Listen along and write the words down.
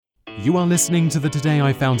You are listening to the Today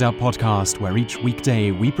I Found Out podcast, where each weekday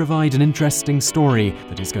we provide an interesting story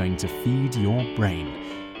that is going to feed your brain.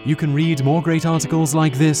 You can read more great articles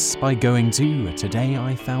like this by going to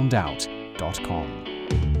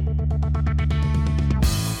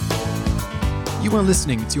todayifoundout.com. You are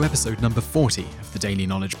listening to episode number 40 of the Daily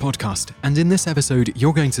Knowledge podcast, and in this episode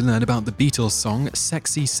you're going to learn about the Beatles song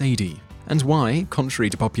Sexy Sadie, and why,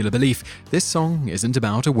 contrary to popular belief, this song isn't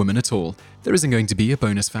about a woman at all. There isn't going to be a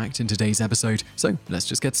bonus fact in today's episode, so let's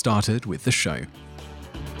just get started with the show.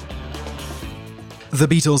 The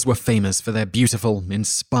Beatles were famous for their beautiful,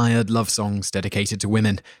 inspired love songs dedicated to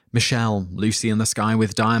women. Michelle, Lucy in the Sky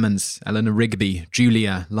with Diamonds, Eleanor Rigby,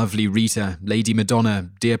 Julia, Lovely Rita, Lady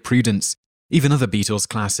Madonna, Dear Prudence. Even other Beatles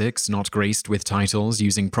classics not graced with titles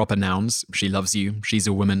using proper nouns, She Loves You, She's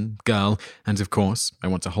a Woman, Girl, and of course, I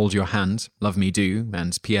Want to Hold Your Hand, Love Me Do,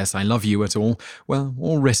 and P.S. I Love You at all, were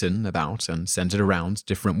all written about and centered around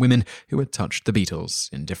different women who had touched the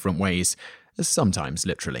Beatles in different ways, sometimes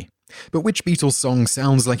literally. But which Beatles song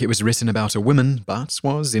sounds like it was written about a woman, but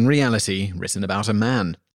was in reality written about a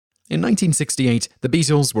man? In 1968, the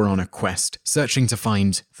Beatles were on a quest, searching to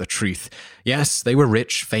find the truth. Yes, they were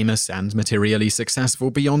rich, famous, and materially successful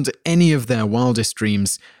beyond any of their wildest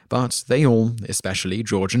dreams, but they all, especially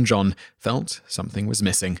George and John, felt something was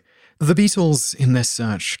missing. The Beatles, in their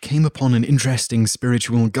search, came upon an interesting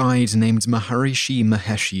spiritual guide named Maharishi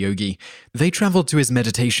Mahesh Yogi. They travelled to his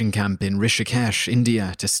meditation camp in Rishikesh,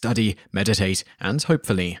 India, to study, meditate, and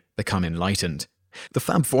hopefully become enlightened. The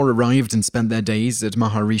Fab Four arrived and spent their days at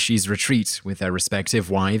Maharishi's retreat with their respective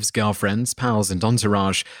wives, girlfriends, pals, and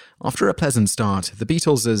entourage. After a pleasant start, the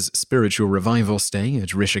Beatles' spiritual revival stay at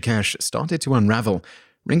Rishikesh started to unravel.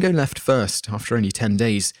 Ringo left first after only 10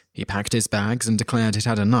 days. He packed his bags and declared it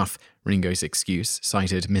had enough. Ringo's excuse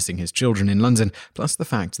cited missing his children in London, plus the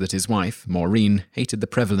fact that his wife, Maureen, hated the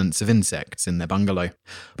prevalence of insects in their bungalow.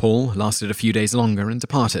 Paul lasted a few days longer and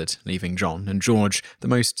departed, leaving John and George, the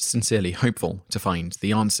most sincerely hopeful, to find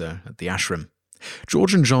the answer at the ashram.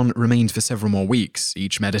 George and John remained for several more weeks,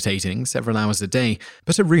 each meditating several hours a day,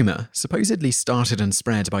 but a rumour, supposedly started and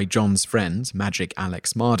spread by John's friend, Magic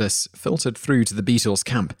Alex Mardus, filtered through to the Beatles'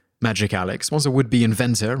 camp. Magic Alex was a would-be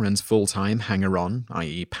inventor and full-time hanger-on,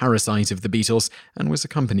 i.e. parasite of the Beatles, and was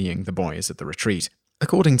accompanying the boys at the retreat.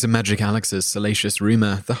 According to Magic Alex's salacious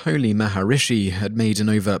rumour, the holy Maharishi had made an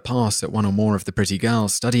overt pass at one or more of the pretty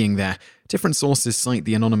girls studying there. Different sources cite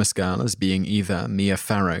the anonymous girl as being either Mia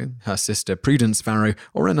Farrow, her sister Prudence Farrow,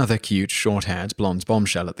 or another cute, short-haired, blonde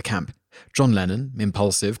bombshell at the camp. John Lennon,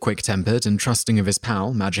 impulsive, quick-tempered, and trusting of his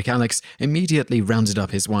pal, Magic Alex, immediately rounded up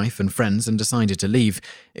his wife and friends and decided to leave.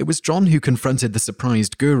 It was John who confronted the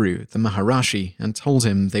surprised guru, the Maharishi, and told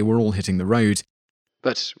him they were all hitting the road.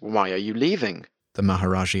 "But why are you leaving?" the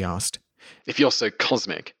Maharishi asked. "If you're so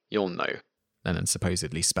cosmic, you'll know," Lennon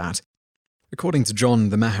supposedly spat. According to John,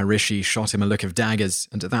 the Maharishi shot him a look of daggers,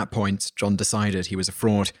 and at that point, John decided he was a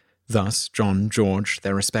fraud. Thus, John, George,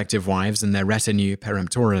 their respective wives, and their retinue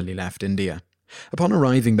peremptorily left India. Upon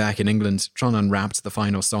arriving back in England, John unwrapped the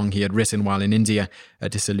final song he had written while in India, a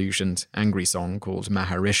disillusioned, angry song called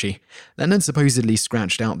Maharishi. Lennon supposedly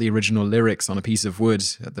scratched out the original lyrics on a piece of wood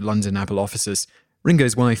at the London Apple offices.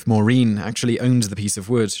 Ringo's wife, Maureen, actually owned the piece of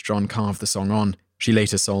wood John carved the song on. She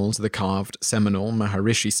later sold the carved, seminal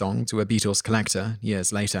Maharishi song to a Beatles collector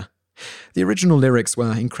years later. The original lyrics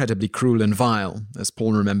were incredibly cruel and vile, as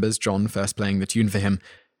Paul remembers John first playing the tune for him.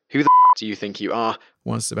 "Who the do you think you are?"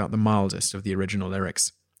 was about the mildest of the original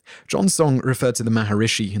lyrics. John's song referred to the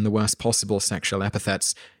Maharishi in the worst possible sexual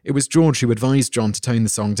epithets. It was George who advised John to tone the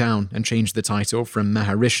song down and change the title from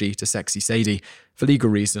Maharishi to Sexy Sadie, for legal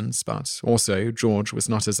reasons, but also George was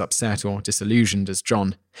not as upset or disillusioned as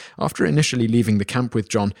John. After initially leaving the camp with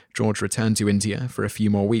John, George returned to India for a few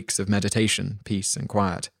more weeks of meditation, peace and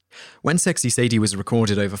quiet. When Sexy Sadie was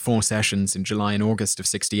recorded over 4 sessions in July and August of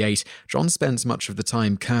 '68, John spent much of the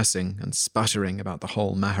time cursing and sputtering about the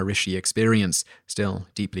whole Maharishi experience, still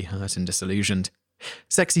deeply hurt and disillusioned.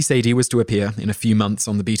 Sexy Sadie was to appear in a few months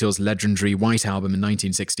on the Beatles' legendary White Album in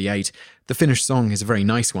 1968. The finished song is a very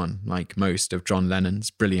nice one, like most of John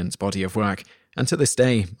Lennon's brilliant body of work. And to this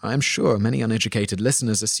day, I am sure many uneducated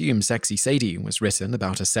listeners assume Sexy Sadie was written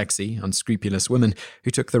about a sexy, unscrupulous woman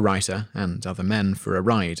who took the writer and other men for a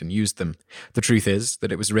ride and used them. The truth is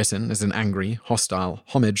that it was written as an angry, hostile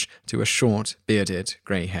homage to a short, bearded,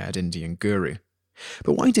 grey-haired Indian guru.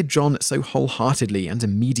 But why did John so wholeheartedly and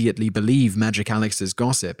immediately believe Magic Alex's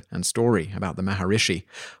gossip and story about the Maharishi?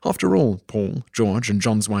 After all, Paul, George, and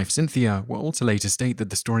John's wife Cynthia were all to later state that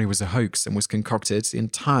the story was a hoax and was concocted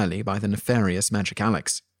entirely by the nefarious Magic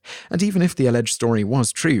Alex. And even if the alleged story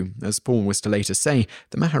was true, as Paul was to later say,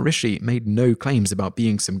 the Maharishi made no claims about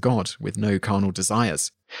being some god with no carnal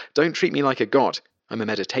desires. "Don't treat me like a god. I'm a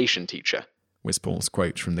meditation teacher," was Paul's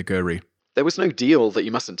quote from the guru. "There was no deal that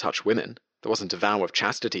you mustn't touch women. There wasn't a vow of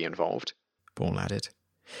chastity involved," Paul added.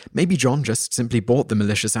 Maybe John just simply bought the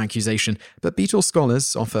malicious accusation, but Beetle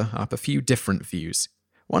scholars offer up a few different views.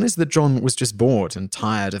 One is that John was just bored and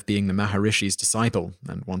tired of being the Maharishi's disciple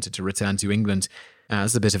and wanted to return to England.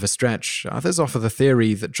 As a bit of a stretch, others offer the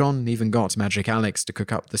theory that John even got Magic Alex to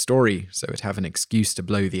cook up the story so he'd have an excuse to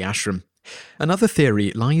blow the ashram. Another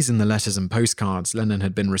theory lies in the letters and postcards Lennon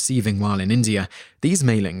had been receiving while in India. These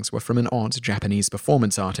mailings were from an odd Japanese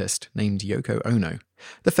performance artist named Yoko Ono.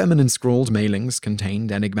 The feminine scrawled mailings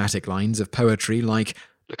contained enigmatic lines of poetry like,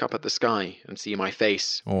 "Look up at the sky and see my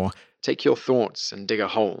face," or "Take your thoughts and dig a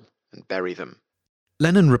hole and bury them."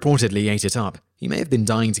 Lennon reportedly ate it up. He may have been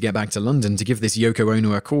dying to get back to London to give this Yoko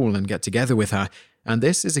Ono a call and get together with her, and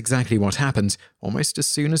this is exactly what happened, almost as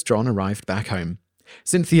soon as John arrived back home.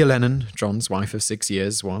 Cynthia Lennon, John's wife of 6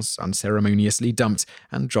 years, was unceremoniously dumped,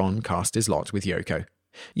 and John cast his lot with Yoko.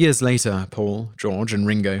 Years later, Paul, George, and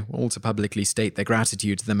Ringo all to publicly state their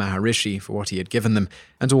gratitude to the Maharishi for what he had given them,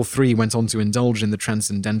 and all three went on to indulge in the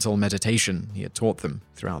transcendental meditation he had taught them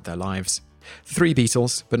throughout their lives. The three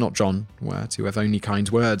Beatles, but not John, were to have only kind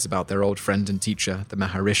words about their old friend and teacher, the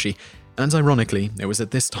Maharishi, and ironically, it was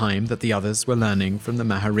at this time that the others were learning from the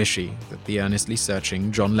Maharishi that the earnestly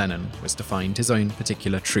searching John Lennon was to find his own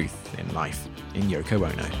particular truth in life, in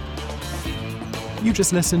Yoko Ono. You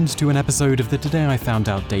just listened to an episode of the Today I Found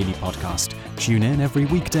Out Daily podcast. Tune in every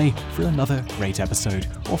weekday for another great episode,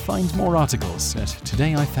 or find more articles at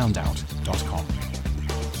todayifoundout.com.